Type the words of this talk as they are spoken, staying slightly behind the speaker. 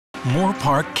Moore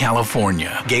Park,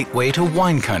 California, gateway to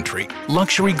wine country,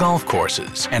 luxury golf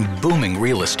courses, and booming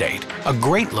real estate. A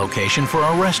great location for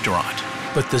a restaurant.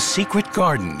 But the Secret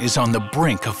Garden is on the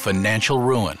brink of financial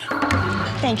ruin.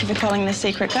 Thank you for calling the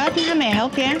Secret Garden. How may I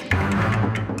help you?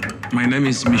 My name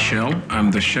is Michel.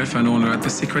 I'm the chef and owner at the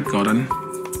Secret Garden.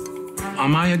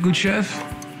 Am I a good chef?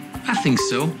 I think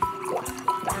so.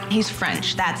 He's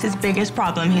French. That's his biggest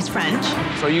problem. He's French.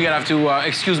 So you're gonna have to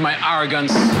excuse my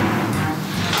arrogance.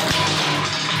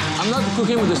 I'm not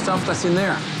cooking with the stuff that's in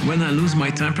there. When I lose my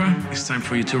temper, it's time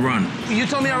for you to run. You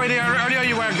told me already earlier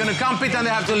you were gonna compete and they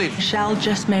have to leave. Michelle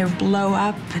just may blow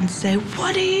up and say,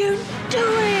 "What are you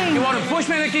doing?" You want to push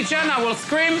me in the kitchen? I will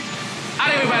scream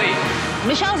at everybody.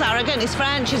 Michelle's arrogant. He's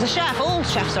French. He's a chef. All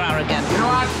chefs are arrogant. You know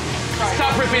what?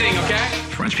 Stop repeating, okay?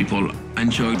 French people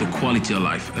enjoy the quality of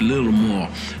life a little more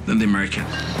than the American.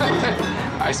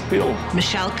 I spill.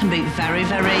 Michelle can be very,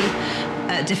 very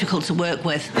difficult to work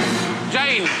with.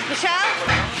 Jane, Michelle?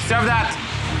 serve that.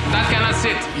 That cannot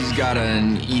sit. He's got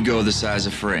an ego the size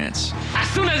of France. As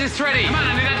soon as it's ready. Come on,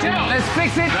 I need a table. Let's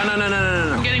fix it.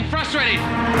 No. I'm getting frustrated.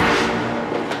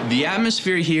 The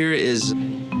atmosphere here is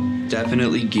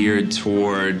definitely geared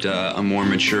toward a more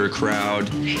mature crowd.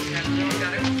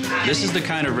 This is the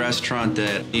kind of restaurant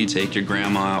that you take your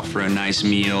grandma out for a nice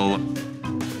meal.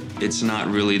 It's not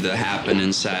really the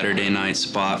happening Saturday night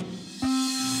spot.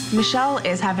 Michelle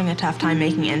is having a tough time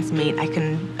making ends meet. I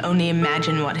can only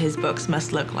imagine what his books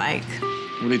must look like.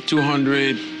 We need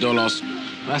 $200.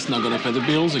 That's not gonna pay the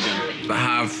bills again. I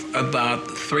have about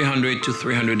 $300,000 to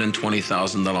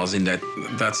 $320,000 in debt.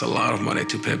 That's a lot of money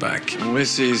to pay back.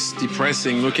 This is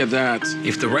depressing. Look at that.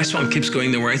 If the restaurant keeps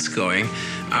going the way it's going,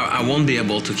 I won't be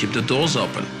able to keep the doors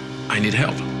open. I need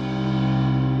help.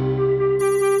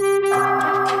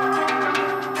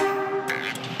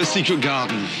 The Secret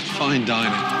Garden, fine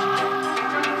dining.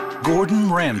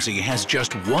 Gordon Ramsay has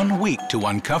just 1 week to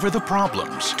uncover the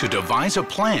problems, to devise a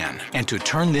plan, and to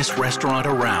turn this restaurant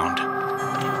around.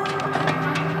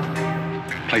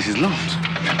 Place is locked.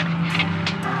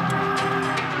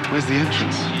 Where's the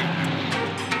entrance?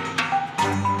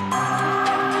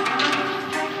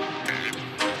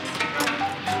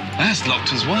 That's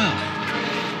locked as well.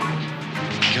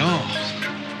 God.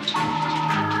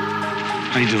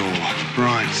 A door,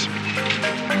 right.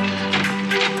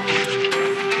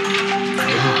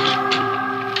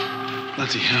 God.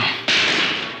 Bloody hell.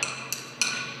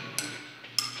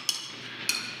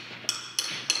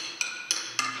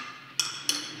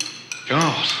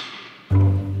 God.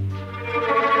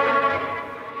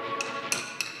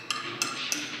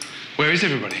 Where is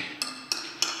everybody?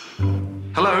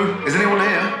 Hello? Is anyone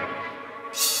here?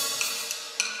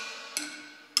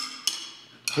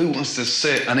 Who wants to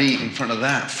sit and eat in front of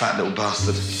that fat little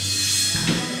bastard?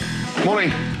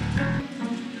 Morning.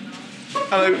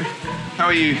 Hello. How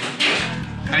are you?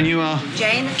 And you are?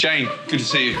 Jane. Jane, good to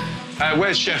see you.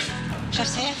 Where's Chef?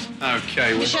 Chef's here.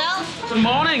 Okay. Michelle? Good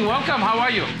morning. Welcome. How are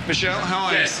you? Michelle, how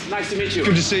are you? Yes. Nice to meet you.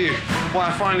 Good to see you. Well,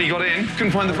 I finally got in.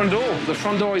 Couldn't find the front door. The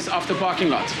front door is off the parking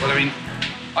lot. Well, I mean,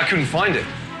 I couldn't find it.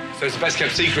 So it's the best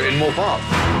kept secret in Moore Park.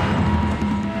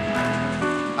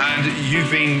 And you've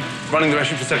been running the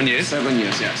restaurant for 7 years? 7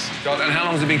 years, yes. God, and how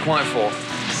long has it been quiet for?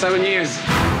 7 years.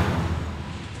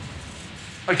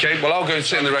 Okay, well, I'll go and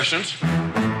sit in the restaurant.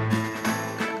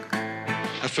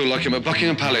 I feel like I'm at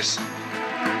Buckingham Palace.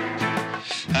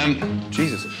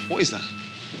 Jesus, what is that?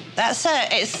 That's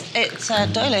it's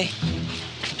doily.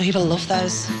 People love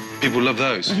those. People love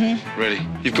those? Mm-hmm. Really?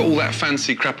 You've got all that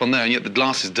fancy crap on there, and yet the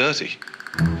glass is dirty.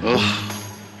 Oh,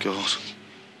 God.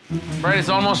 Bread is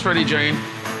almost ready, Jane.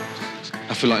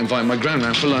 I feel like inviting my gran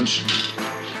round for lunch.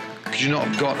 Could you not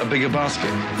have got a bigger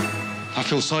basket? I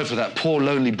feel sorry for that poor,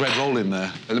 lonely bread roll in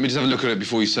there. Let me just have a look at it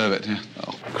before you serve it. Yeah.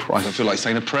 Oh, Christ, I feel like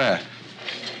saying a prayer.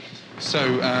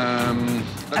 So,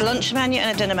 A lunch menu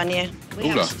and a dinner menu.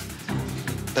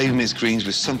 David Mitz greens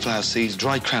with sunflower seeds,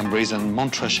 dried cranberries and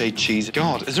Montrachet cheese.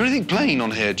 God, is there anything plain on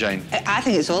here, Jane? I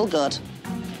think it's all good.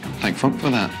 Thank fuck for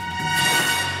that.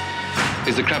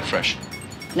 Is the crab fresh?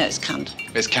 No, it's canned.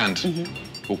 It's canned? Mm-hmm.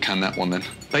 We'll can that one then.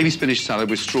 Baby spinach salad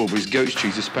with strawberries, goat's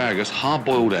cheese, asparagus,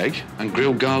 hard-boiled egg and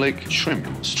grilled garlic shrimp.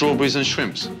 Strawberries and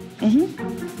shrimps. Mm-hmm.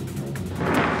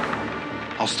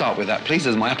 I'll start with that, please,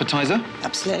 as my appetizer.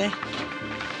 Absolutely.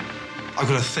 I've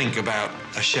got to think about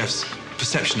a chef's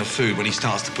perception of food when he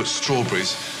starts to put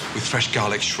strawberries with fresh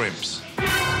garlic shrimps.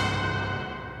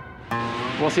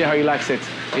 We'll see how he likes it.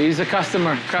 He's a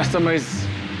customer. Customer is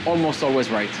almost always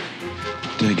right.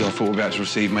 Dear God, for what we're about to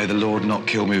receive, may the Lord not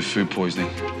kill me with food poisoning.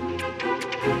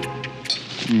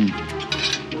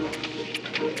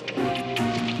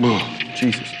 Oh,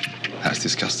 Jesus. That's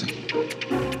disgusting.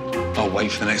 Oh, I'll wait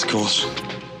for the next course.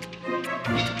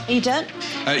 Are you done?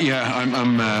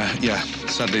 Yeah.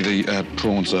 Sadly, the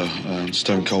prawns are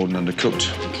stone cold and undercooked.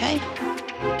 Okay.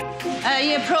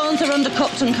 Your prawns are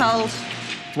undercooked and cold.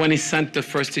 When he sent the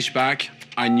first dish back,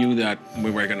 I knew that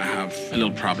we were gonna have a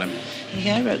little problem.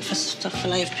 Here you go, roquefort stuffed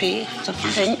filet of pea, stuffed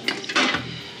pink.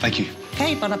 Thank you.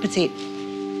 Okay, bon appetit.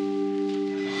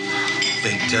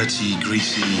 Big, dirty,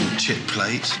 greasy chip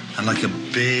plate and like a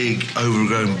big,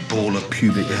 overgrown ball of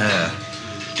pubic hair.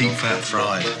 Deep fat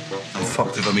fried. I'm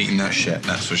fucked if I'm eating that shit,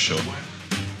 that's for sure.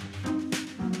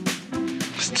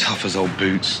 As tough as old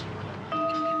boots.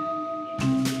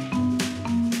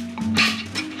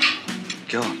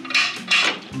 God.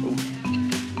 Ooh.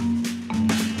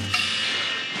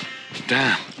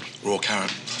 Damn. Raw carrot.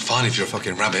 Fine if you're a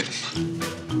fucking rabbit.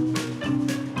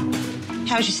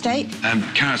 How's your steak?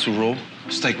 Carrots were raw,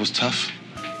 steak was tough,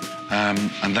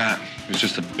 and that was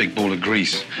just a big ball of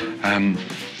grease.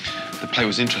 The plate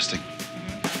was interesting,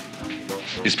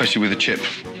 especially with the chip.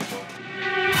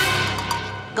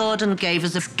 Gordon gave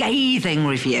us a scathing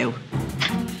review.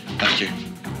 Thank you.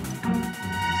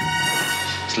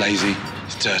 It's lazy,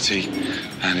 it's dirty,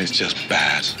 and it's just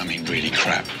bad. I mean, really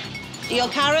crap. Your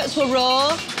carrots were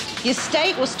raw, your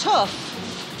steak was tough,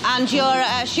 and your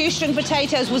shoestring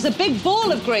potatoes was a big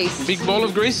ball of grease. Big ball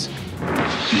of grease?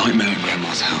 Nightmare at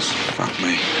Grandma's house. Fuck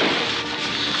me.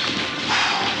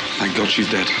 Thank God she's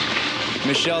dead.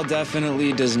 Michel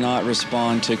definitely does not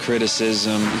respond to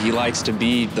criticism. He likes to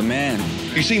be the man.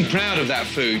 You seem proud of that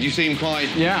food. You seem quite...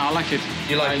 Yeah, I like it.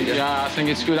 You like it, yeah? Yeah, I think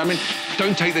it's good. I mean,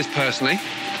 Don't take this personally.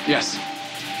 yes.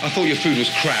 I thought your food was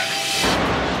crap.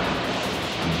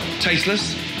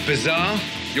 Tasteless, bizarre.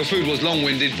 Your food was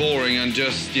long-winded, boring, and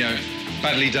just,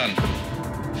 badly done.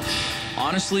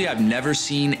 Honestly, I've never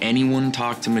seen anyone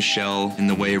talk to Michel in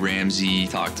the way Ramsay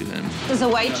talked to him. As a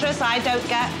waitress, I don't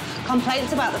get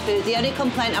complaints about the food. The only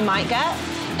complaint I might get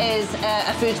is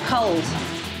a food's cold.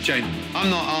 Jane, I'm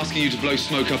not asking you to blow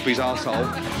smoke up his arsehole.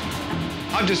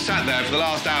 I've just sat there for the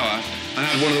last hour and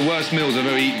had one of the worst meals I've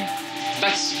ever eaten.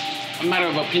 That's a matter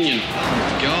of opinion.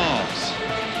 God.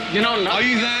 You know, not, Are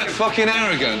you that fucking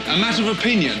arrogant? A matter of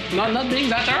opinion? not being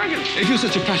that arrogant. If you're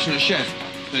such a passionate chef,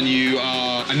 then you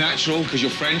are a natural because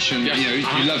you're French and Yes.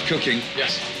 you love cooking.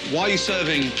 Yes. Why are you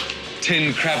serving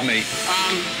tinned crab meat?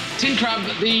 Tin crab,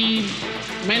 the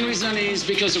main reason is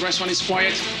because the restaurant is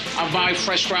quiet. I buy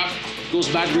fresh crab, goes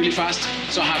bad really fast,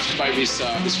 so I have to buy this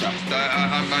crab.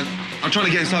 I'm trying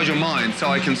to get inside your mind so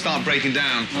I can start breaking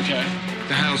down Okay.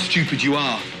 how stupid you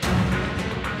are.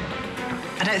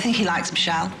 I don't think he likes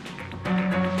Michel.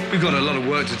 We've got a lot of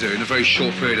work to do in a very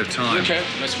short period of time. Okay,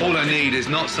 let's All work. I need is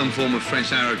not some form of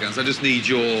French arrogance. I just need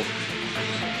your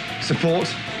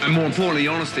support and, more importantly,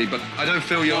 your honesty. But I don't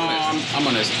feel you're honest. I'm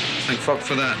honest. Thank fuck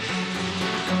for that.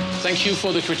 Thank you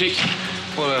for the critique.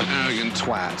 What an arrogant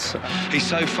twat. He's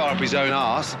so far up his own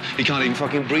arse, he can't even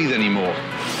fucking breathe anymore.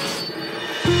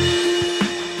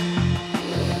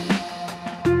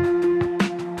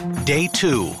 Day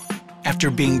 2. After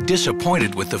being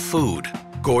disappointed with the food,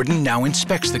 Gordon now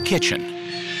inspects the kitchen.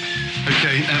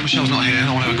 OK, Michelle's not here.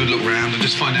 I want to have a good look round and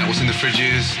just find out what's in the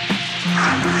fridges.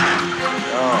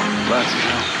 Oh, bloody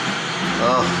hell.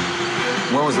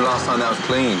 Oh, when was the last time that was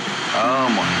clean? Oh,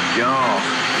 my God.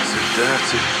 It's so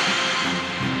dirty.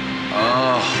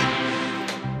 Oh.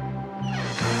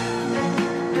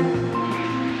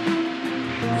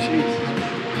 Jesus.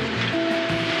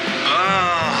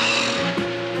 Ah,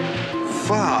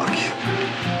 fuck.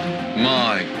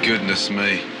 My goodness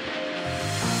me.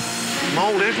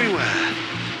 Mold everywhere.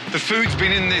 The food's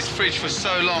been in this fridge for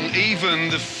so long, even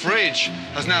the fridge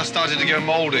has now started to go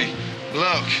moldy.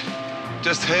 Look,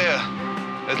 just here,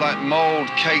 there's like mold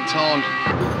caked on.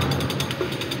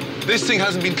 This thing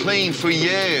hasn't been cleaned for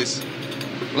years.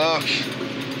 Look,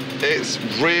 it's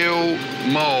real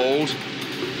mold.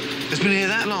 It's been here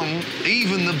that long,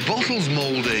 even the bottle's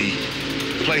moldy.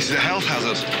 The place is a health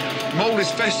hazard. Mold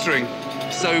is festering,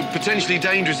 so potentially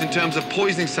dangerous in terms of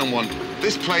poisoning someone.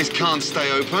 This place can't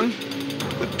stay open.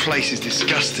 The place is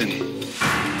disgusting.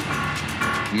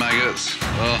 Maggots.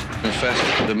 Oh,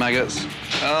 infested with the maggots.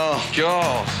 Oh,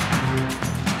 God.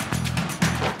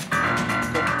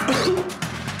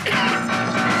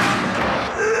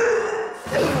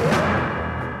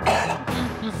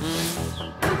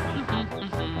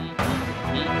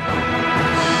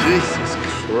 Jesus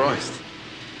Christ.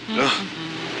 Ugh.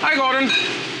 Hi, Gordon.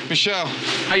 Michelle,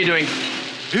 How you doing?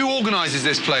 who organises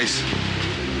this place?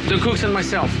 The cooks and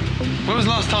myself. When was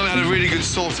the last time we had a really good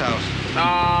sort out?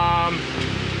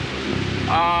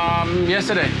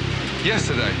 Yesterday.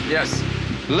 Yesterday. Yes.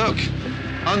 Look,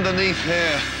 underneath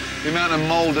here, the amount of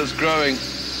mold that's growing.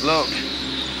 Look.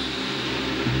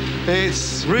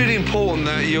 It's really important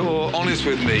that you're honest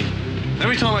with me.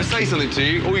 Every time I say something to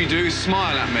you, all you do is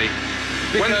smile at me.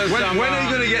 Because, when are you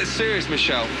going to get serious,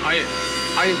 Michel?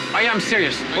 I am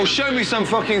serious. Well, show me some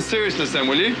fucking seriousness then,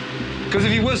 will you? Because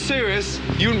if you were serious,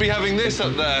 you wouldn't be having this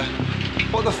up there.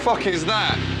 What the fuck is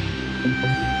that?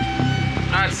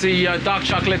 That's the dark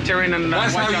chocolate terrine and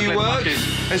That's white how you chocolate work?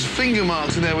 monkeys. There's finger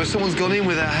marks in there where someone's gone in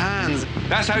with their hands.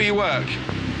 That's how you work?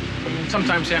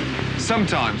 Sometimes, yeah.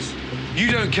 Sometimes. You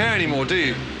don't care anymore, do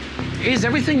you? Is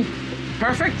everything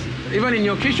perfect? Even in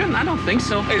your kitchen? I don't think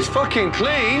so. It's fucking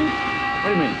clean. What do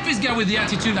you mean? This guy with the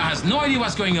attitude that has no idea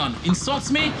what's going on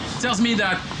insults me, tells me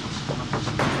that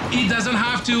he doesn't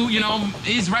have to, you know,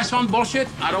 his restaurant bullshit.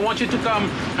 I don't want you to come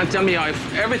and tell me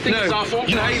if everything is awful.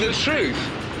 You hate the truth.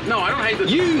 No, I don't hate the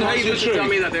truth. You I want hate the to truth. tell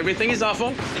me that everything is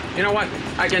awful. You know what?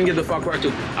 I can get the fuck where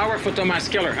to. I work for Thomas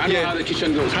Keller. I know how the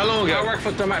kitchen goes. How long ago? I work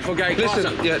for Guy Listen,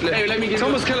 Clausen. yeah, Hey, let me give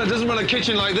Thomas Keller doesn't run a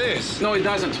kitchen like this. No, he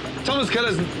doesn't. Thomas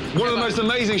Keller's one of the most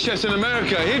amazing chefs in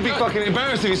America. He'd be fucking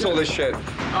embarrassed if he saw this shit.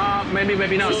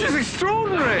 Maybe not. This is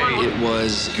extraordinary. It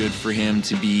was good for him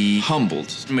to be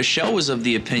humbled. Michel was of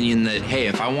the opinion that, hey,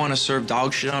 if I want to serve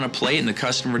dog shit on a plate and the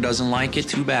customer doesn't like it,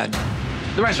 too bad.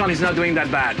 The restaurant is not doing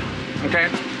that bad, okay?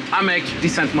 I make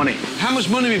decent money. How much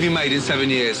money have you made in 7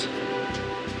 years?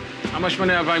 How much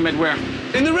money have I made where?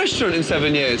 In the restaurant in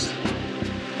 7 years.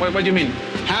 What do you mean?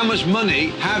 How much money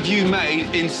have you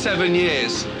made in 7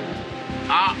 years?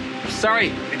 Sorry,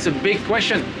 it's a big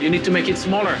question. You need to make it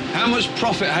smaller. How much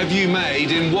profit have you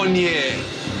made in 1 year?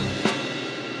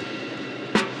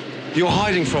 You're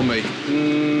hiding from me.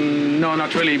 No,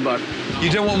 not really, but... You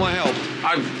don't want my help?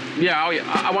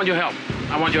 I want your help.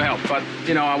 I want your help, but,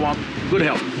 you know, I want good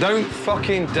help. Don't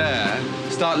fucking dare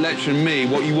start lecturing me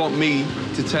what you want me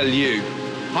to tell you.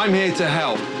 I'm here to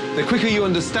help. The quicker you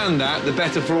understand that, the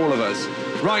better for all of us.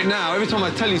 Right now, every time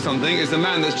I tell you something, it's the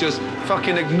man that's just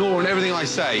fucking ignoring everything I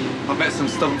say. I met some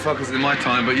stubborn fuckers in my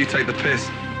time, but you take the piss.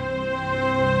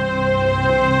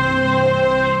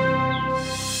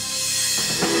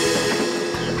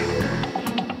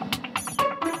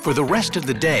 For the rest of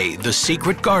the day, the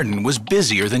secret garden was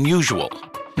busier than usual.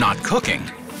 Not cooking,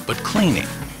 but cleaning.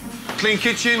 Clean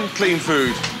kitchen, clean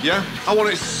food, yeah? I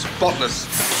want it spotless.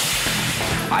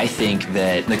 I think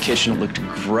that the kitchen looked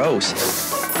gross.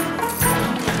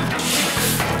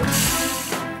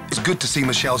 It's good to see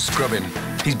Michel scrubbing.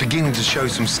 He's beginning to show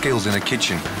some skills in a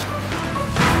kitchen.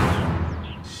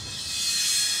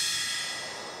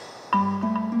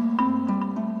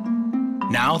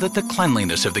 Now that the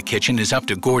cleanliness of the kitchen is up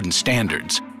to Gordon's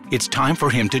standards, it's time for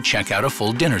him to check out a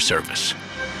full dinner service.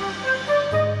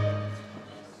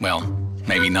 Well,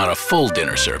 maybe not a full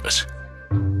dinner service.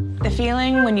 The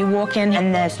feeling when you walk in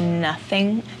and there's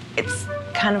nothing, it's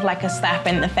kind of like a slap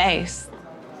in the face.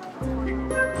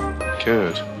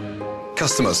 Good.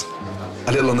 Customers.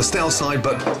 A little on the stale side,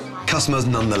 but customers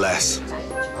nonetheless.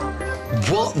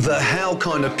 What the hell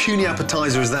kind of puny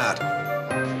appetizer is that?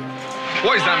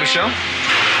 What is that, Michel?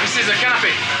 This is a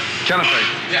canapé. Canapé?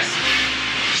 Yes.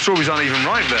 Strawberries aren't even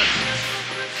ripe there.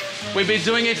 We've been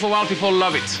doing it for a while. People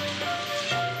love it.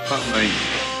 Fuck me.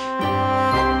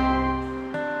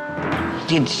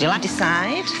 Did you like to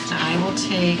decide? I will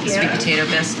take the sweet potato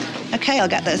bisque. Okay, I'll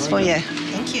get those for you.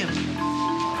 Thank you.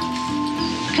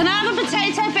 Can I have a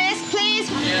potato bisque, please?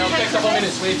 Yeah, it'll take a couple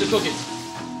minutes. We need to cook it.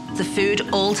 The food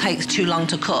all takes too long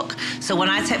to cook. So when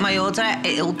I take my order,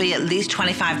 it'll be at least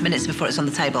 25 minutes before it's on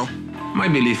the table. My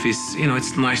belief is, you know,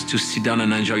 it's nice to sit down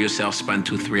and enjoy yourself, spend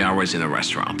 2-3 hours in a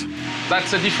restaurant.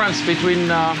 That's the difference between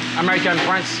America and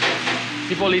France.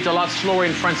 People eat a lot slower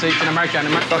in France than in America.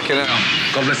 Fucking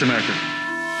hell. God bless America.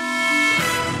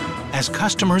 As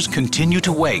customers continue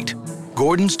to wait,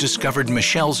 Gordon's discovered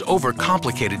Michel's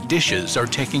overcomplicated dishes are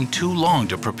taking too long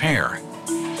to prepare.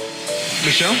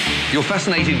 Michel, you're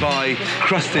fascinated by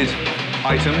crusted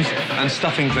items and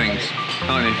stuffing things,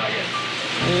 aren't you?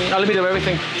 A little bit of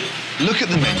everything. Look at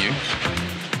the menu.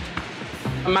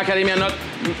 Macadamia nut,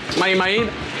 mahi-mahi.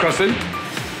 Crusted.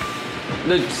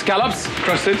 The scallops.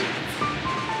 Crusted.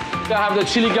 I have the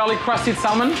chili garlic crusted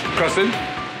salmon. Crusted.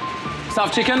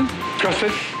 Soft chicken.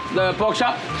 Crusted. The pork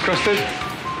chop. Crusted.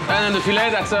 And then the filet,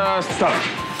 that's stuffed.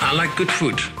 I like good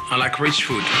food. I like rich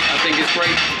food. I think it's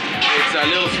great. It's a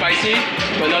little spicy,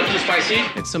 but not too spicy.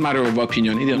 It's a matter of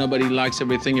opinion. Nobody likes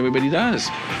everything everybody does.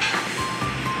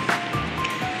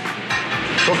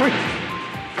 Go free.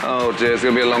 Oh dear, it's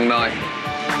gonna be a long night.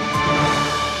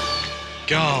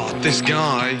 God, this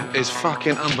guy is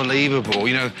fucking unbelievable.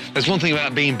 You know, there's one thing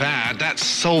about being bad, that's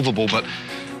solvable, but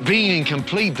being in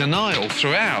complete denial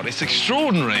throughout, it's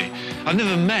extraordinary. I've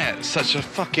never met such a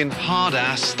fucking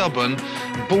hard-ass, stubborn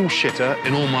bullshitter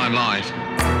in all my life.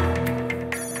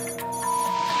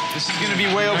 This is going to be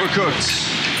way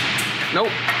overcooked. Nope.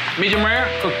 Medium rare,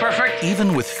 cooked perfect.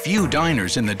 Even with few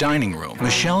diners in the dining room,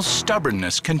 Michelle's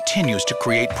stubbornness continues to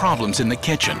create problems in the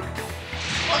kitchen.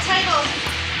 What table?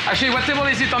 Actually, what table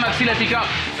is it on that filet pick-up?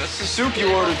 That's the soup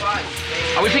you ordered.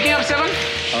 Are we picking up 7?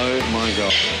 Oh, my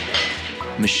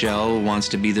God. Michelle wants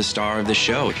to be the star of the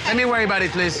show. Let me worry about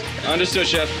it, please. Understood,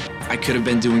 chef. I could have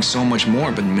been doing so much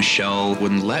more, but Michelle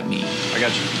wouldn't let me. I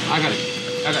got you. I got it.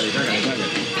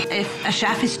 If a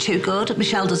chef is too good,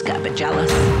 Michelle does get a bit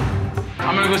jealous.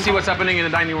 I'm gonna go see what's happening in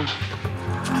the dining room.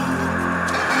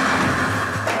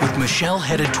 With Michelle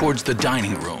headed towards the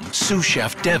dining room, sous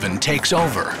chef Devin takes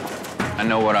over. I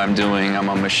know what I'm doing. I'm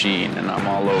a machine, and I'm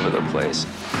all over the place.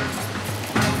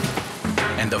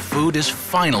 And the food is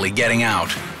finally getting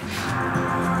out.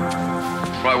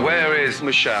 Right, where is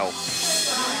Michelle?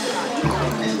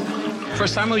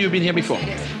 First time or you've been here before?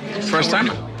 First time?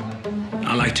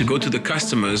 I like to go to the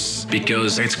customers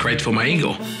because it's great for my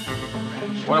ego.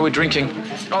 What are we drinking?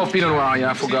 Oh, Pinot Noir,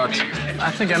 yeah, I forgot.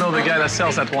 I think I know the guy that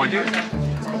sells that wine.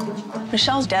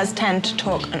 Michelle does tend to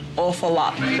talk an awful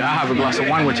lot. I have a glass of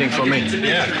wine waiting for me.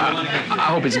 Yeah.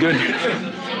 I hope it's good.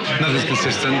 Nothing's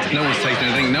consistent. No one's tasted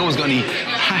anything. No one's got any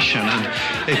passion.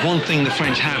 And if one thing the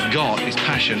French have got is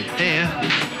passion, here,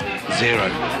 zero.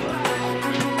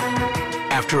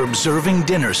 After observing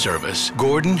dinner service,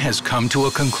 Gordon has come to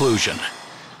a conclusion.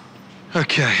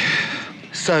 Okay,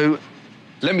 so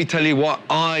let me tell you what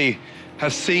I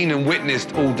have seen and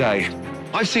witnessed all day.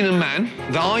 I've seen a man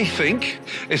that I think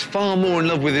is far more in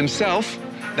love with himself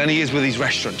than he is with his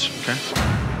restaurant, okay?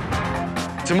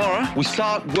 Tomorrow, we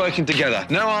start working together.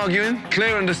 No arguing,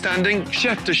 clear understanding,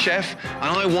 chef to chef,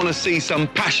 and I want to see some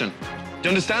passion. Do you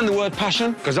understand the word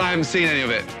passion? Because I haven't seen any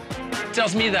of it.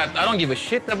 Tells me that I don't give a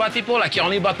shit about people, like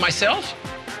only about myself.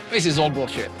 This is all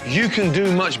bullshit. You can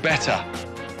do much better.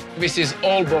 This is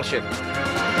all bullshit.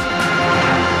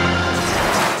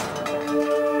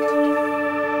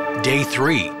 Day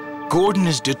 3. Gordon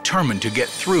is determined to get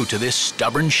through to this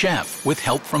stubborn chef with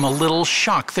help from a little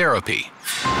shock therapy.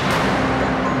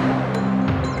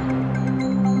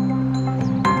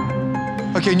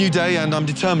 Okay, new day, and I'm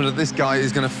determined that this guy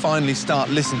is going to finally start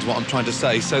listening to what I'm trying to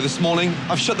say. So this morning,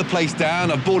 I've shut the place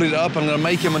down, I've boarded it up, I'm going to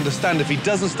make him understand if he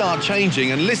doesn't start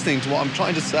changing and listening to what I'm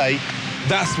trying to say,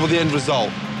 that's what the end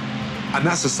result. And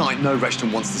that's a sight no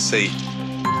restaurant wants to see.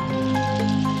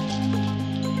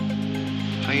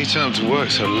 How you turn up to work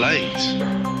so late?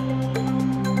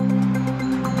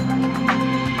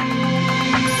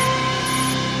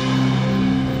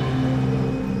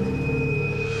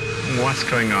 What's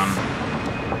going on?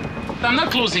 I'm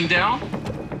not closing down.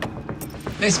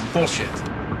 This is bullshit.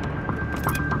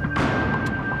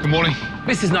 Good morning.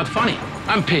 This is not funny.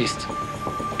 I'm pissed.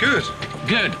 Good.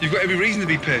 Good. You've got every reason to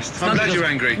be pissed. I'm not glad because- you're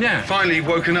angry. Yeah. Finally, you've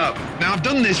woken up. Now, I've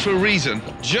done this for a reason.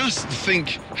 Just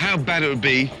think how bad it would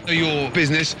be for your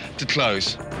business to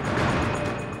close.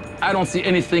 I don't see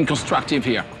anything constructive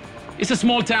here. It's a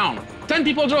small town. 10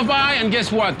 people drove by, and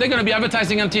guess what? They're gonna be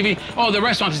advertising on TV. Oh, the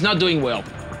restaurant is not doing well.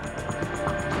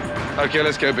 Okay,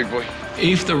 let's go, big boy.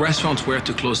 If the restaurant were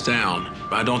to close down,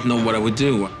 I don't know what I would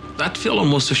do. That'd feel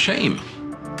almost a shame.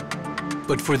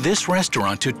 But for this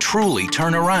restaurant to truly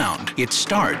turn around, it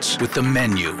starts with the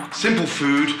menu. Simple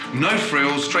food, no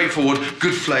frills, straightforward,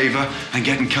 good flavour, and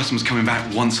getting customers coming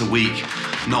back once a week,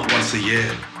 not once a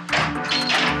year.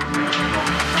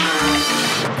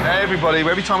 Hey, everybody,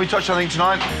 every time we touch something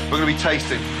tonight, we're going to be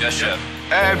tasting. Yes, chef.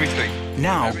 Everything.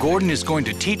 Now, Gordon is going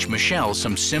to teach Michelle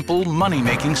some simple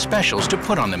money-making specials to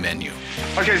put on the menu.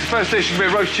 Okay, so the first dish is going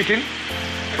to be roast chicken.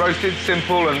 Roasted,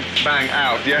 simple, and bang,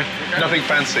 out, yeah? Nothing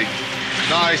fancy.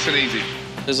 Nice and easy.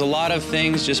 There's a lot of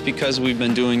things, just because we've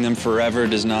been doing them forever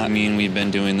does not mean we've been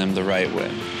doing them the right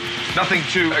way. Nothing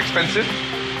too expensive.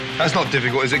 That's not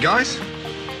difficult, is it, guys?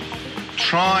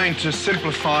 Trying to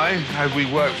simplify how we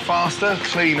work faster,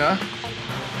 cleaner,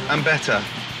 and better.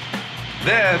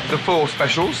 They're the 4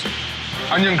 specials.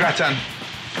 Onion gratin,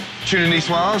 tuna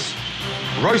niçoise,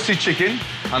 roasted chicken,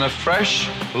 and a fresh,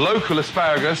 local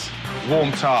asparagus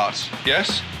warm tart.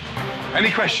 Yes?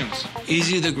 Any questions? Is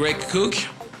he the great cook?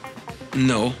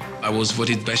 No, I was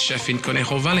voted best chef in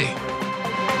Conejo Valley.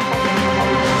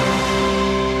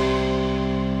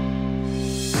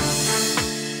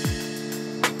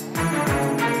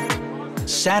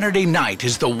 Saturday night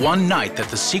is the one night that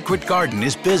the Secret Garden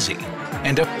is busy,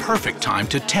 and a perfect time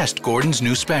to test Gordon's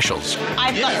new specials.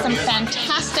 I've got some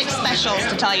fantastic specials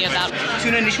to tell you about.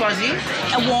 Tuna niçoise,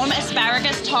 A warm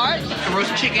asparagus tart. a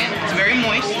roasted chicken. It's very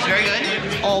moist. It's very good.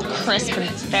 It's all crisp and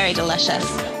it's very delicious.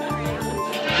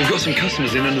 We've got some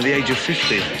customers in under the age of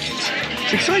 50.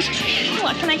 exciting.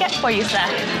 What can I get for you, sir?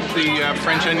 The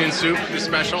French onion soup, the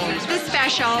special. The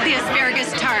special, the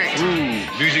asparagus tart. Ooh,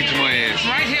 music to my ears.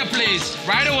 Right here, please.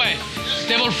 Right away.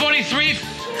 Table 43.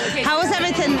 How was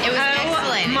everything? It was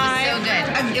excellent. It was so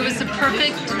good. It was the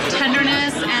perfect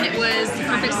tenderness, and it was the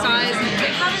perfect size.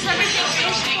 How does everything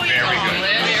taste for you? Very good.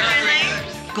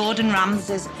 Gordon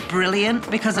Ramsay's brilliant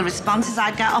because the responses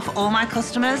I get off all my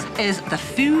customers is the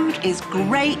food is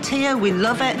great here, we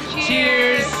love it.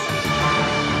 Cheers!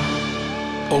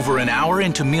 Over an hour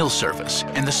into meal service,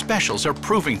 and the specials are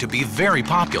proving to be very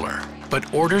popular.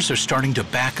 But orders are starting to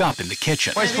back up in the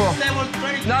kitchen. Where's 4?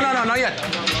 No, not yet.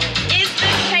 Is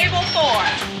this table 4?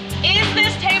 Is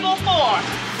this table 4?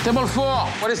 Table 4.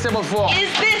 What is table 4?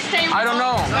 Is this table 4? I don't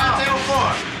know. Table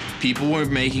 4. People were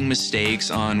making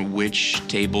mistakes on which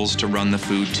tables to run the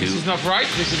food to. This is not right.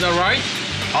 This is not right.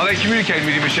 Are they communicating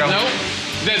with you, Michelle? No.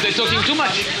 They're talking too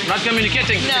much. Not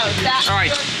communicating. No, that... All right.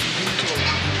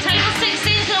 Table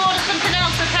 16's gonna order something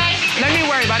else, okay? Let me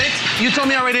worry about it. You told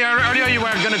me already earlier you were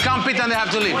going to compete and they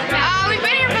have to leave. We've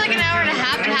been here for like an hour and a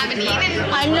half and haven't eaten.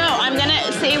 I know, I'm gonna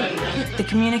see... The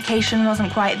communication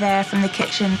wasn't quite there from the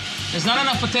kitchen. There's not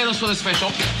enough potatoes for the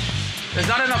special. There's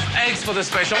not enough eggs for the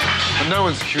special. And no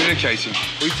one's communicating.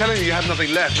 We're telling you have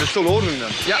nothing left. They're still ordering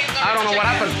them. Yeah, I don't know what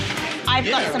happened. I've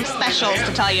got some specials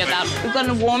to tell you about. We've got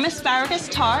a warm asparagus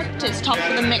tart. It's topped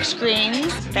with the mixed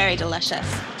greens. Very delicious.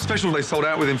 Special they sold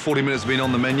out within 40 minutes of being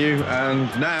on the menu, and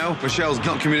now Michelle's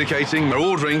not communicating. We're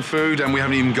ordering food and we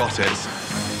haven't even got it.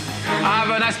 I have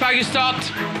an asparagus tart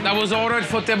that was ordered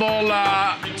for table 2.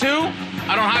 I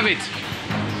don't have it.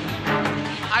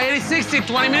 I ate it 60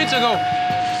 20 minutes ago.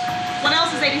 What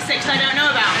else is 86 I don't know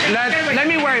about? Let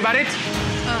me worry about it.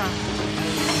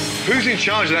 Who's in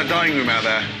charge of that dining room out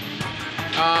there?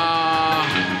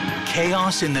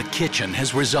 Chaos in the kitchen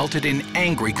has resulted in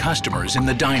angry customers in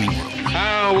the dining room.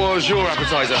 How was your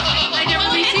appetizer? I never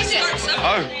received it.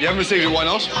 Oh, you haven't received it, why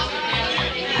not?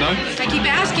 No? I keep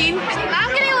asking.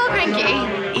 I'm getting a little cranky.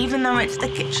 Even though it's the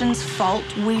kitchen's fault,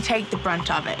 we take the brunt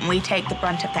of it, and we take the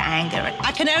brunt of the anger.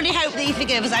 I can only hope that you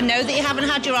forgive us. I know that you haven't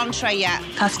had your entree yet.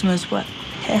 Customers were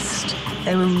pissed.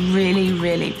 They were really,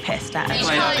 really pissed at us.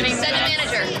 Send a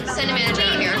manager. Send a manager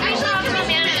out here.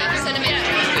 Send a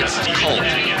manager. It's cold.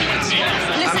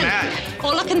 Listen,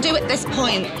 all I can do at this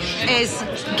point is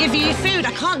give you your food.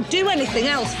 I can't do anything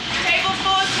else. Table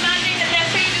 4's demanding that their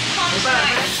food is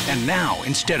compromised. And now,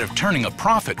 instead of turning a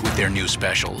profit with their new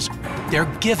specials, they're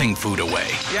giving food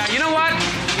away. Yeah, you know what?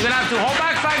 You're going to have to hold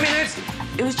back 5 minutes.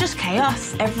 It was just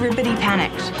chaos. Everybody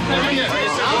panicked.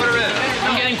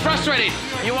 I'm getting frustrated.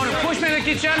 You want to push me in the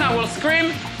kitchen, I will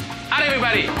scream at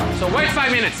everybody. So wait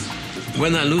 5 minutes.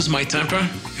 When I lose my temper,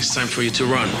 it's time for you to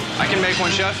run. I can make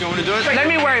one, chef. You want me to do it? Let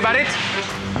me worry about it.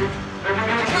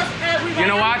 You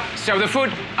know what? Serve the food.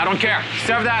 I don't care.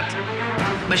 Serve that.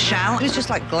 Michelle, he was just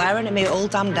like glaring at me all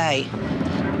damn day.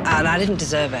 And I didn't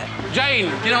deserve it.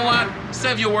 Jane, you know what?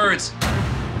 Save your words. I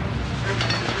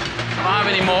don't have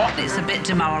any more. It's a bit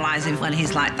demoralizing when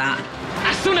he's like that.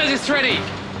 As soon as it's ready.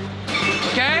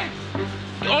 Okay?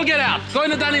 All get out. Go in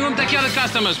the dining room, take care of the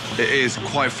customers. It is,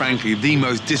 quite frankly, the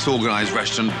most disorganized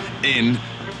restaurant in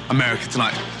America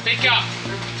tonight. Pick up.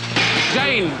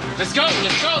 Jane, let's go.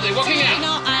 Let's go. They're walking out.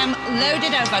 No, I'm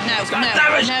loaded over.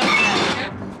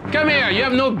 No. Come here. You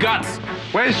have no guts.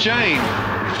 Where's Jane?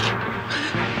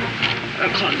 I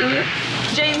can't do it.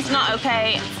 Jane's not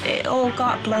okay. It all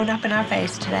got blown up in our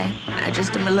face today. I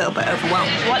just am a little bit overwhelmed.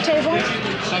 What table?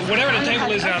 Whatever the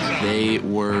table is outside. They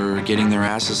were getting their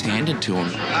asses handed to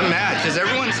them. I'm mad because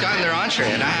everyone's gotten their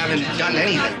entree and I haven't gotten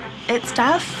anything. It's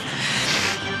tough.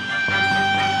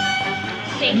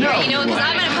 Thank you. You know, because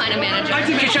I'm going to find a manager.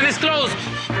 The kitchen is closed.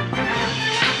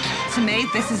 To me,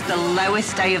 this is the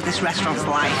lowest day of this restaurant's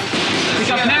life. Pick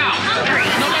up now.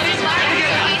 Nobody.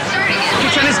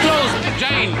 Kitchen is closed.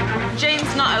 Jane.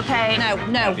 Jane's not okay. No.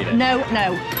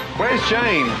 Where's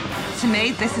Jane? To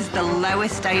me, this is the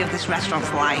lowest day of this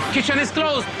restaurant's life. Kitchen is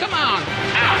closed. Come on.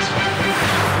 Out.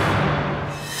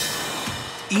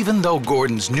 Even though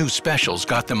Gordon's new specials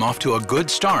got them off to a good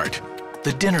start,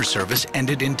 the dinner service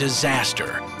ended in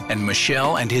disaster, and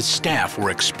Michel and his staff were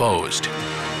exposed.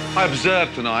 I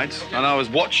observed tonight, and I was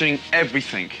watching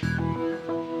everything.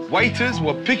 Waiters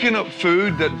were picking up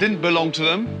food that didn't belong to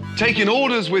them, taking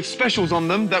orders with specials on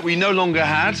them that we no longer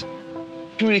had.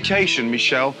 Communication,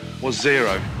 Michel, was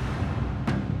zero.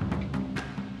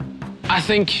 I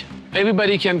think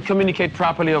everybody can communicate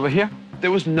properly over here. There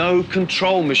was no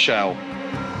control, Michel.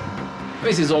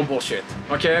 This is all bullshit,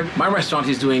 okay? My restaurant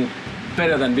is doing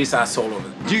better than this asshole over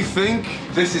there. Do you think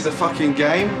this is a fucking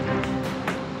game?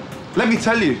 Let me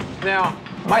tell you. Now,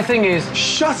 my thing is...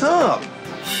 Shut up!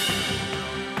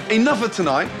 enough of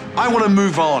tonight. I want to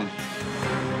move on.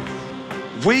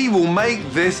 We will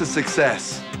make this a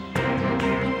success.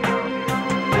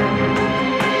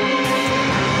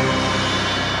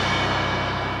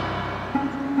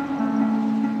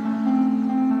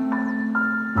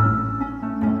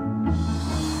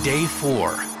 Day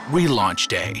 4, relaunch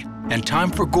day, and time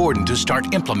for Gordon to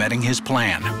start implementing his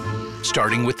plan,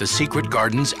 starting with the Secret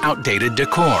Garden's outdated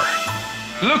decor.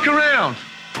 Look around.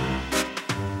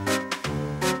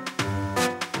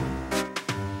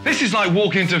 This is like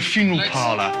walking into a funeral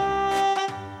parlor.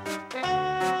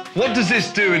 What does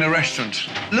this do in a restaurant?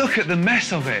 Look at the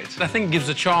mess of it. I think it gives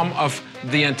the charm of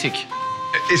the antique.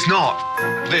 It's not.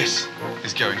 This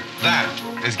is going. That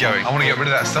is going. I want to get rid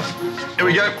of that stuff. Here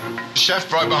we go.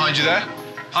 Chef, right behind you there.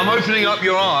 I'm opening up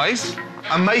your eyes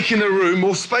and making the room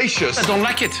more spacious. I don't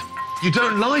like it. You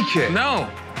don't like it? No.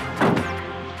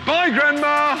 Bye,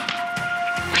 Grandma.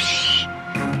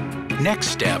 Next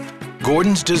step,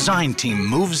 Gordon's design team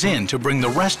moves in to bring the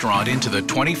restaurant into the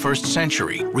 21st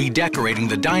century, redecorating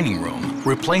the dining room,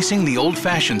 replacing the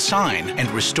old-fashioned sign, and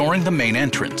restoring the main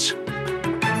entrance.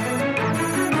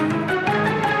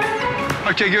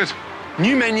 Okay, good.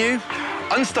 New menu,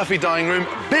 unstuffy dining room,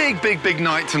 big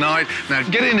night tonight. Now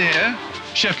get in here,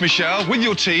 Chef Michel, with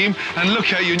your team, and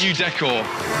look at your new decor.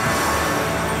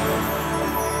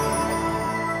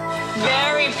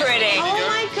 Very pretty. Oh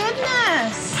my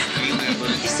goodness.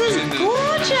 This is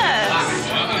gorgeous.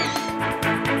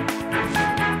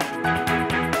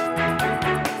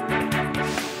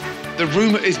 The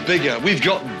room is bigger. We've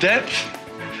got depth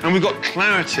and we've got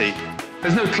clarity.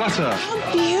 There's no clutter.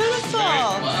 How beautiful.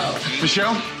 Wow.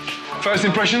 Michel, first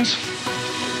impressions?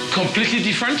 Completely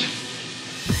different.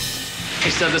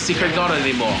 It's not the Secret Garden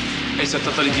anymore. It's a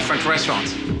totally different restaurant.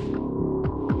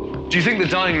 Do you think the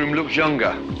dining room looks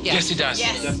younger? Yes, it does.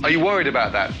 Yes. Are you worried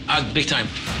about that? Big time.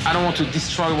 I don't want to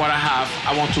destroy what I have.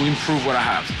 I want to improve what I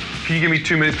have. Can you give me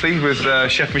 2 minutes, please, with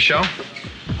Chef Michel?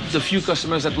 The few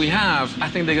customers that we have, I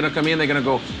think they're gonna come in, they're gonna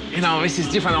go, you know, this is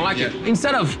different, I like it.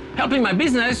 Instead of helping my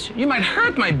business, you might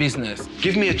hurt my business.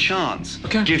 Give me a chance.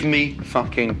 Okay. Give me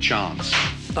fucking chance.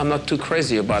 I'm not too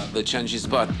crazy about the changes,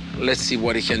 but let's see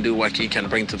what he can do, what he can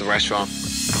bring to the restaurant.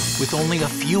 With only a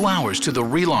few hours to the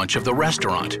relaunch of the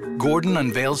restaurant, Gordon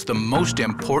unveils the most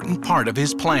important part of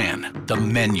his plan, the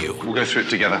menu. We'll go through it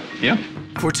together, yeah?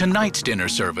 For tonight's dinner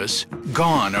service,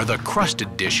 gone are the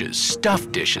crusted dishes,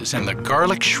 stuffed dishes, and the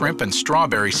garlic shrimp and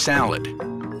strawberry salad.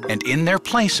 And in their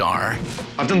place are...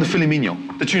 I've done the filet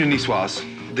mignon, the tuna niçoise,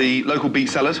 the local beet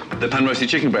salad, the pan-roasted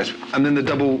chicken breast, and then the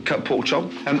double-cut pork chop.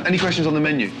 Any questions on the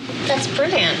menu? That's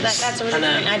brilliant. That's a really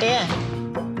great idea.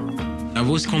 I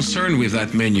was concerned with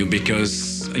that menu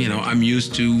because, you know, I'm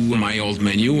used to my old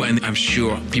menu and I'm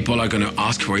sure people are gonna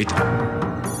ask for it.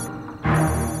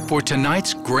 For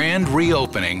tonight's grand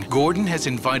reopening, Gordon has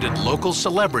invited local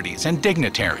celebrities and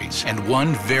dignitaries and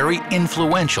one very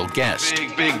influential guest.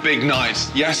 Big night,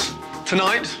 yes?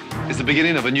 Tonight is the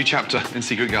beginning of a new chapter in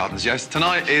Secret Gardens, yes?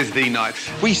 Tonight is the night.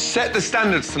 We set the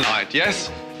standards tonight, yes?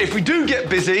 If we do get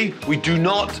busy, we do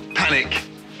not panic.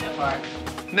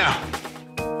 Now,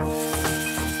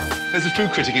 there's a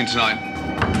food critic in tonight.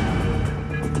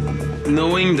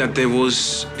 Knowing that there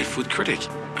was a food critic,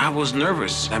 I was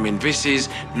nervous. I mean, this is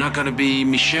not gonna be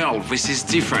Michel. This is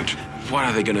different. What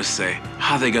are they gonna say?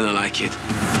 How are they gonna like it?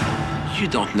 You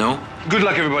don't know. Good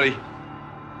luck, everybody.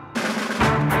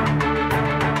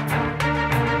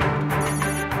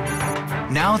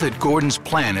 Now that Gordon's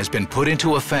plan has been put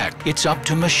into effect, it's up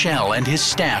to Michel and his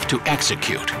staff to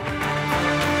execute.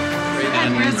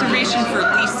 Reservation for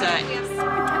Lisa.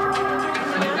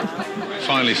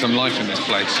 Finally, some life in this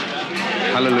place.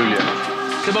 Hallelujah.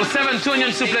 Table 7, 2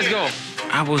 onion soup, let's go.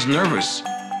 I was nervous.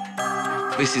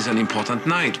 This is an important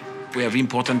night. We have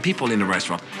important people in the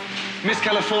restaurant. Miss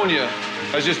California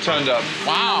has just turned up.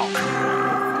 Wow.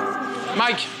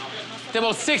 Mike,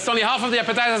 table 6, only half of the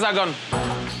appetizers are gone.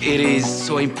 It is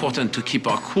so important to keep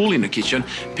our cool in the kitchen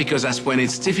because that's when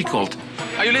it's difficult.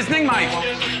 Are you listening, Mike?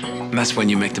 That's when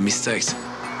you make the mistakes.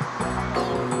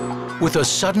 With a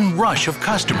sudden rush of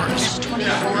customers,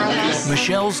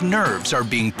 Michel's nerves are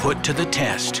being put to the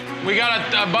test. We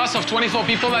got a bus of 24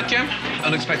 people that came.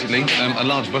 Unexpectedly, a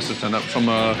large bus has turned up from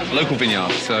a local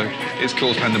vineyard, so it's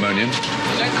caused pandemonium.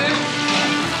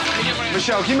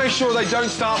 Michel, can you make sure they don't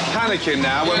start panicking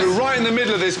now when we're right in the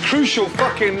middle of this crucial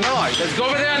fucking night? Let's go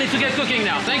over there. I need to get cooking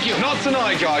now. Thank you. Not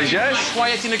tonight, guys, yes?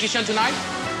 Quiet in the kitchen tonight.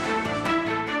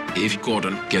 If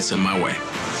Gordon gets in my way,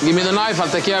 give me the knife. I'll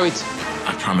take care of it.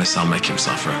 I promise I'll make him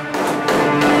suffer.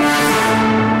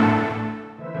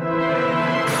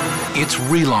 It's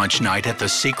relaunch night at the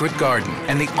Secret Garden,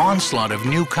 and the onslaught of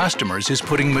new customers is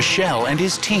putting Michel and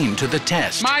his team to the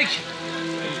test. Mike,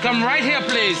 come right here,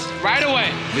 please. Right away.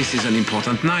 This is an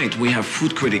important night. We have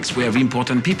food critics. We have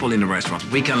important people in the restaurant.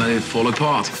 We can't let it fall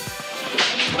apart.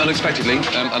 Unexpectedly,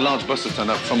 a large bus has turned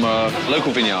up from a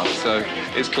local vineyard, so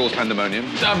it's caused pandemonium.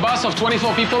 A bus of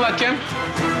 24 people that came?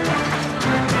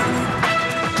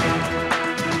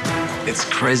 It's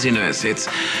craziness. It's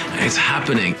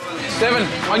happening. Steven,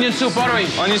 onion soup ordering.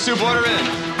 Onion soup ordering.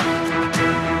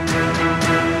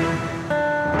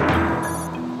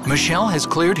 Michel has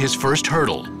cleared his first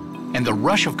hurdle, and the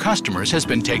rush of customers has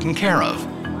been taken care of.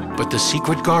 But the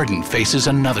Secret Garden faces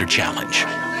another challenge.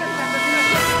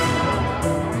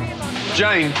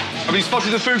 Jane, have you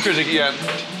spotted the food critic yet?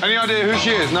 Any idea who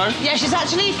she is, no? Yeah, she's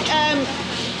actually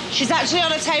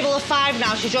on a table of 5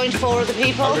 now. She joined 4 other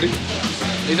people. Oh, really?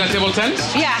 Is that table 10?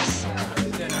 Yes.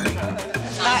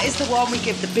 That is the one we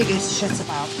give the biggest shit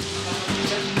about.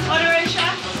 Order in,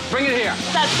 chef. Bring it here.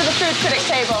 That's for the food critic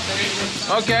table.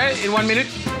 Okay, in 1 minute.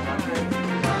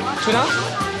 Tuna?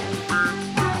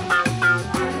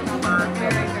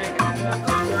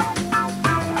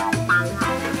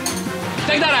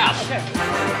 Take that out. Okay.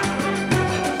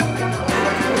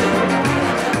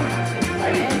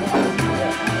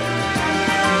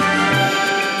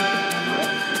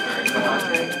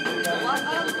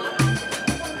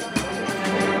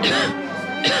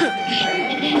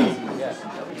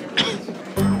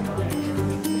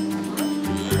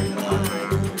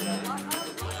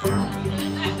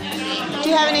 Do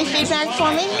you have any feedback for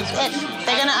me that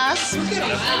they're gonna ask?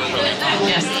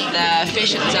 Yes, the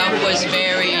fish itself was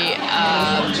very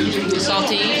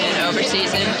salty and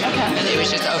over-seasoned. Okay. And it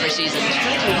was just over-seasoned.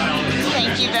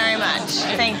 Thank you very much.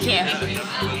 Thank you.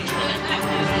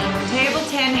 Table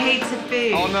 10 hates the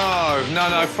food. Oh,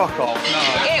 no, fuck off, no.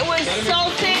 It was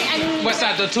salty and... What's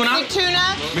that, the tuna? The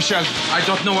tuna. Michel, I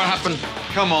don't know what happened.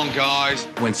 Come on, guys.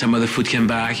 When some of the food came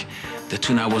back, the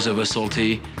tuna was over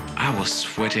salty. I was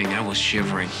sweating, I was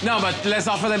shivering. No, but let's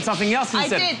offer them something else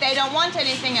instead. I did, they don't want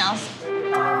anything else.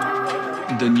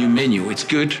 The new menu, it's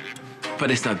good, but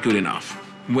it's not good enough.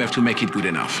 We have to make it good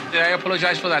enough. Yeah, I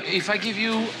apologize for that. If I give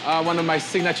you one of my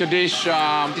signature dish,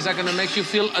 is that gonna make you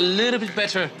feel a little bit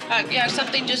better? Yeah,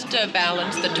 something just to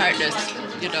balance the tartness,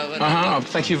 you know.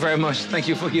 Thank you very much. Thank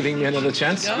you for giving me another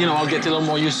chance. Yeah. You know, I'll get a little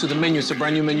more used to the menu. It's a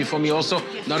brand new menu for me also.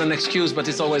 Not an excuse, but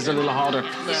it's always a little harder.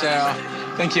 Yeah.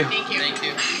 So, thank you. Thank you. Thank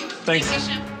you. Thanks.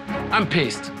 I'm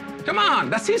pissed. Come on,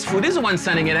 that's his food. He's the one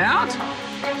sending it out.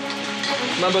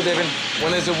 Remember, David,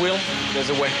 when there's a will,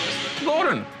 there's a way.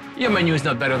 Gordon, your menu is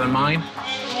not better than mine.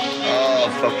 Oh,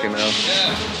 fucking hell.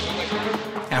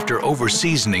 After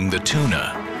over-seasoning the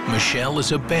tuna, Michel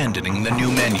is abandoning the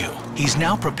new menu. He's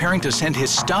now preparing to send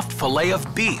his stuffed filet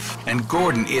of beef, and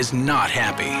Gordon is not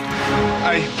happy.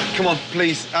 Hey, come on,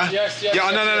 please. Yes.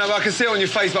 Yeah, no, I can see it on your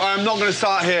face, but I am not going to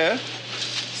start here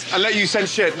and let you send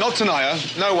shit. Not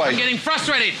tonight, no way. I'm getting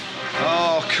frustrated.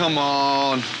 Oh, come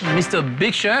on. Mr.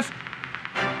 Big Chef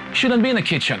shouldn't be in the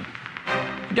kitchen.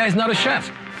 The guy's not a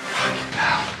chef.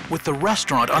 With the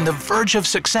restaurant on the verge of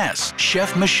success,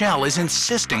 Chef Michel is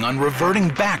insisting on reverting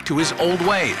back to his old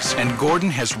ways, and Gordon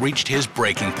has reached his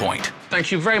breaking point.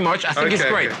 Thank you very much. I think it's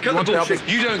great. Cut the bullshit.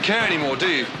 You don't care anymore, do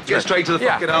you? Get straight to the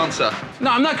fucking answer.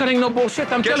 No, I'm not cutting no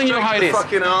bullshit. I'm telling you how it is. Get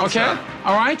straight to the fucking answer. Okay?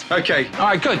 All right? Okay. All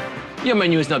right, good. Your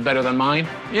menu is not better than mine.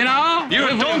 You know? You're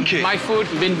a donkey. My food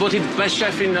been voted best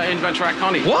chef in Ventura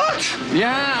County. What?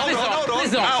 Yeah.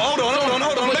 Hold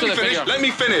on. Don't push the finger. Let me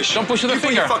finish. Don't push the finger.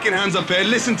 Put your fucking hands up here.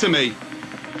 Listen to me.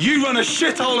 You run a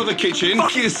shithole of a kitchen.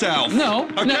 Fuck yourself. No.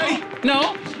 Okay?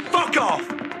 No. Fuck off.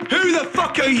 Who the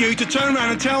fuck are you to turn around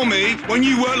and tell me when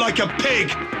you work like a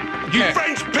pig? You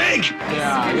French pig!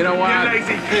 Yeah, you know what? You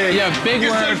lazy pig. Yeah, big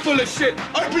You're word. so full of shit.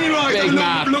 Open your eyes Big and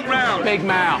mouth. look round. Big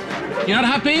mouth. You're not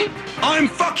happy? I'm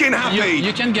fucking happy.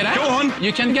 You can get out. Go on.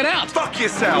 You can get out. Fuck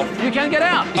yourself. You can get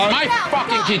out. It's my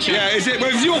fucking kitchen. Yeah, is it?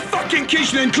 Well, it's your fucking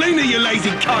kitchen and clean it, you lazy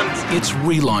cunt. It's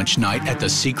relaunch night at the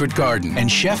Secret Garden, and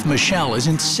Chef Michel is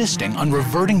insisting on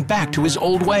reverting back to his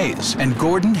old ways, and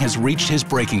Gordon has reached his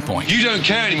breaking point. You don't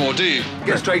care anymore, do you?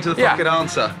 Get straight to the fucking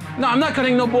answer. No, I'm not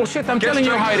cutting no bullshit. I'm telling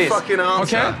you how it is. Get straight to the fucking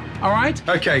answer. Okay? All right?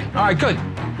 Okay. All right, good.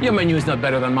 Your menu is not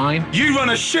better than mine. You run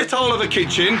a shithole of a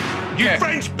kitchen. You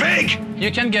French pig.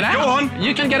 You can get out. Go on.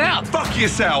 You can get out. Fuck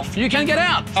yourself. You can get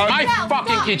out. My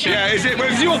fucking kitchen. Yeah, is it?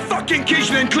 Well, it's your fucking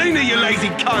kitchen and clean it, you lazy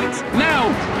cunt.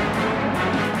 No.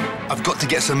 I've got to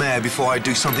get some air before I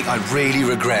do something I really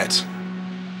regret.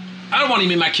 I don't want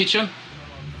him in my kitchen.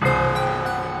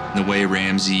 The way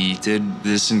Ramsay did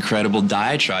this incredible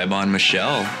diatribe on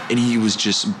Michel, and he was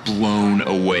just blown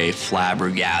away,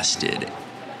 flabbergasted.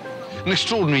 an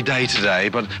extraordinary day today,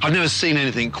 but I've never seen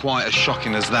anything quite as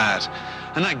shocking as that.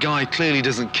 And that guy clearly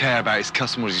doesn't care about his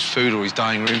customers, his food, or his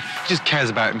dining room. He just cares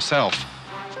about himself.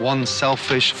 One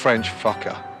selfish French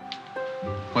fucker.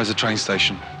 Where's the train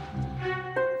station?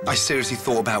 I seriously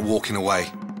thought about walking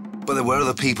away, but there were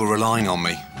other people relying on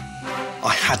me.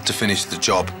 I had to finish the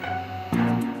job.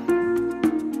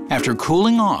 After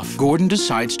cooling off, Gordon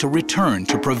decides to return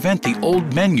to prevent the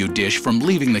old menu dish from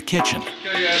leaving the kitchen.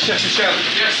 Chef Michel.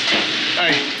 Yes.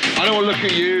 Hey, I don't want to look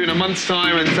at you in a month's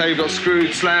time and say you've got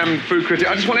screwed, slammed, food critic.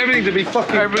 I just want everything to be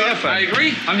fucking perfect. I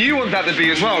agree. And you want that to be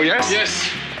as well, yes? Yes.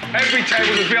 Every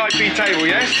table's a VIP table,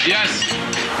 yes? Yes.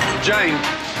 Jane,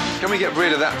 can we get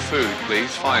rid of that food,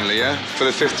 please? Finally, yeah? For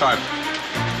the 5th time.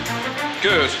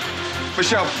 Good.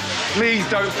 Michelle, please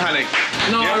don't panic.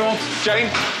 No, yeah? I won't. Jane,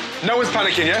 no one's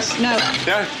panicking, yes? No.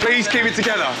 Yeah? Please keep it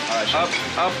together. Up,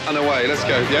 up, and away. Let's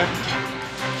go, yeah?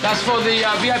 That's for the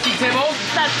VIP table?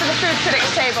 That's for the food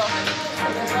critics table.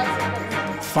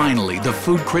 Finally, the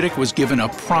food critic was given a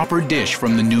proper dish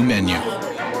from the new menu.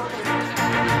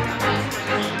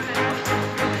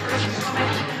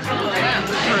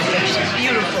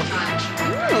 Beautiful.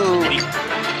 Ooh.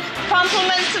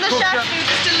 Compliments to the chef.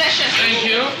 It's delicious. Thank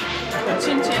you.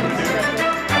 Chin chin.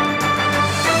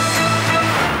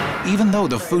 Even though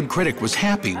the food critic was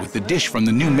happy with the dish from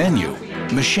the new menu,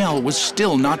 Michelle was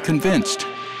still not convinced.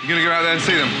 You're gonna go out there and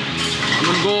see them? I'm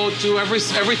gonna go to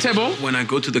every table. When I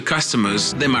go to the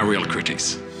customers, they're my real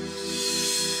critics.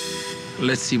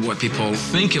 Let's see what people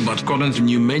think about Gordon's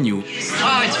new menu.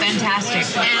 Oh, it's fantastic.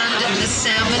 And the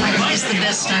salmon is the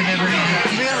best I've ever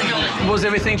had. Really. Was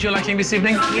everything to your liking this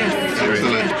evening? Yeah.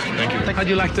 Excellent. Thank you. How do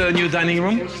you like the new dining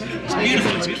room? It's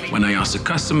beautiful. When I ask the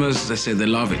customers, they say they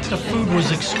love it. The food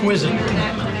was exquisite.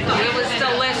 It was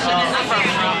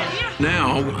delicious.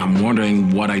 Now, I'm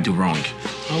wondering what I do wrong.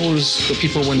 How was the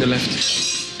people when they left?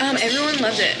 Everyone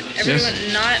loved it. Everyone,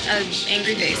 not an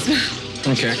angry face.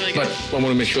 Okay, Really but I want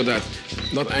to make sure that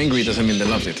not angry doesn't mean they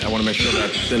loved it. I want to make sure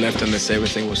that they left and they say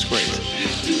everything was great.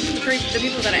 The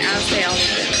people that I asked, they all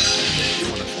loved it.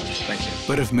 Thank you.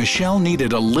 But if Michelle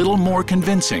needed a little more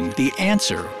convincing, the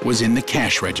answer was in the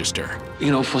cash register.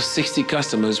 You know, for 60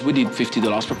 customers, we did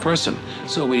 $50 per person.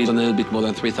 So we did a little bit more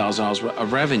than $3,000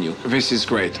 of revenue. This is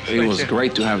great. It was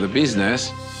great to have the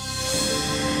business.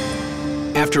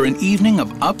 After an evening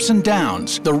of ups and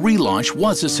downs, the relaunch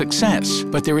was a success,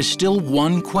 but there is still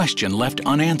one question left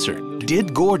unanswered.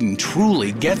 Did Gordon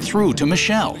truly get through to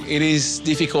Michelle? It is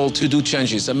difficult to do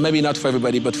changes, and maybe not for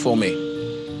everybody, but for me.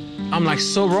 I'm like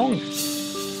so wrong.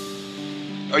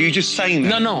 Are you just saying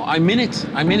that? No, I mean it.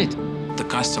 I mean it. The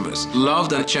customers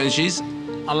loved the changes.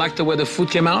 I liked the way the food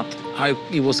came out, how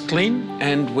it was clean,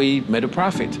 and we made a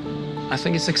profit. I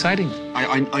think it's exciting.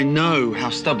 I know how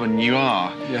stubborn you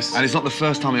are. Yes. And it's not the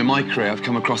first time in my career I've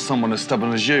come across someone as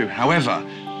stubborn as you. However,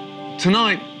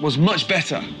 tonight was much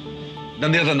better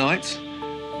than the other nights.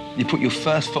 You put your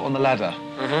first foot on the ladder.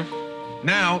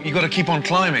 Now you've got to keep on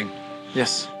climbing.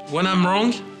 Yes. When I'm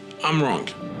wrong, I'm wrong.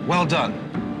 Well done.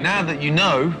 Now that you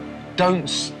know, don't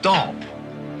stop.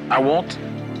 I won't.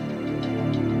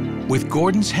 With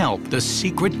Gordon's help, the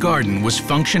Secret Garden was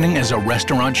functioning as a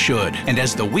restaurant should, and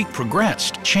as the week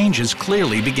progressed, changes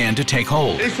clearly began to take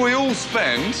hold. If we all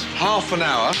spend half an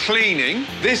hour cleaning,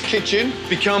 this kitchen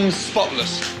becomes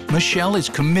spotless. Michelle is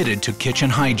committed to kitchen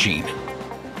hygiene.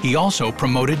 He also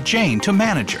promoted Jane to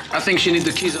manager. I think she needs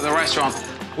the keys of the restaurant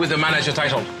with the manager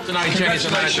title. Tonight, Jane is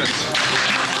the manager.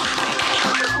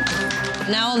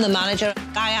 Now I'm the manager.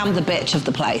 I am the bitch of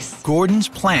the place. Gordon's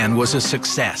plan was a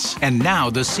success, and now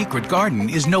the Secret Garden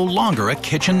is no longer a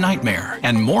kitchen nightmare.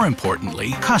 And more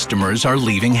importantly, customers are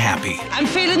leaving happy. I'm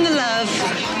feeling the love.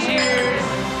 Cheers.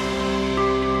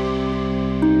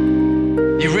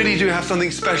 You really do have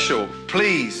something special.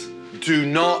 Please do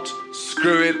not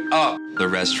screw it up. The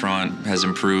restaurant has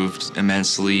improved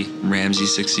immensely. Ramsay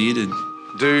succeeded.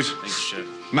 Dude,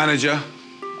 manager.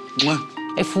 Mwah.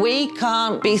 If we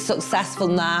can't be successful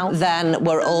now, then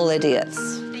we're all idiots.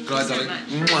 Guys, darling.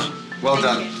 Mwah. Well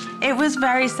done. It was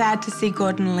very sad to see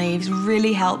Gordon leave. It's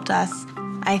really helped us.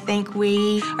 I think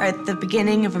we are at the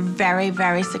beginning of a very,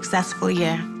 very successful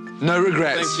year. No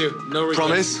regrets. Thank you. No regrets.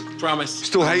 Promise? Promise.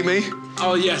 Still hate me?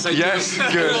 Oh, yes, I do. Yes,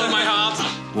 good. With all my heart.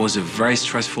 It was a very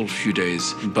stressful few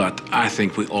days, but I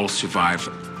think we all survived.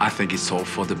 I think it's all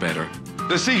for the better.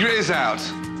 The secret is out.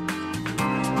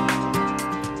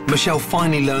 Michelle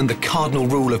finally learned the cardinal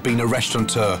rule of being a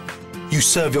restaurateur. You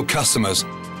serve your customers,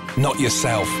 not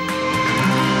yourself.